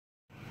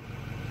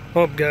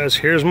Well guys,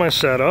 here's my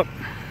setup.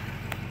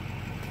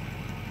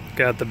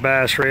 Got the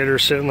Bass Raider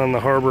sitting on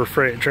the Harbor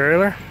Freight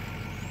trailer.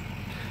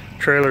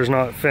 Trailer's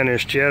not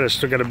finished yet, I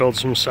still got to build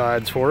some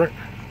sides for it.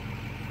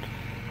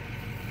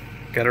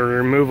 Got a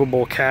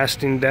removable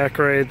casting deck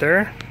right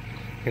there.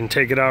 You can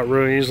take it out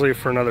real easily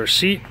for another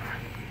seat.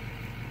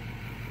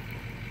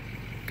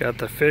 Got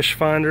the fish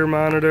finder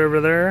mounted over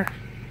there.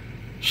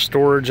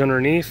 Storage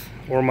underneath,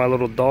 or my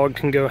little dog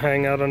can go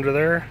hang out under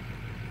there.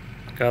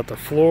 Got the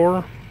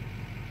floor.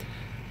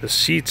 The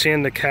seats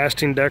and the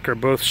casting deck are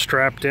both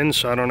strapped in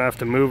so I don't have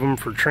to move them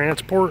for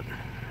transport.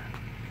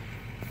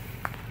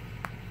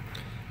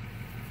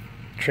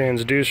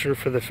 Transducer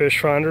for the fish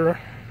finder.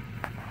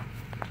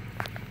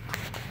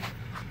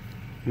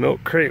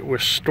 Milk crate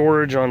with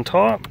storage on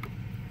top.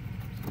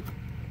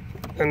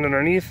 And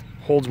underneath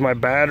holds my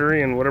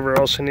battery and whatever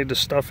else I need to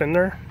stuff in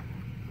there.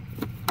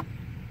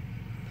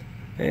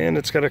 And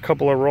it's got a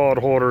couple of rod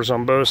holders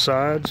on both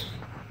sides.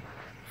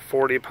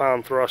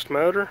 40-pound thrust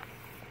motor.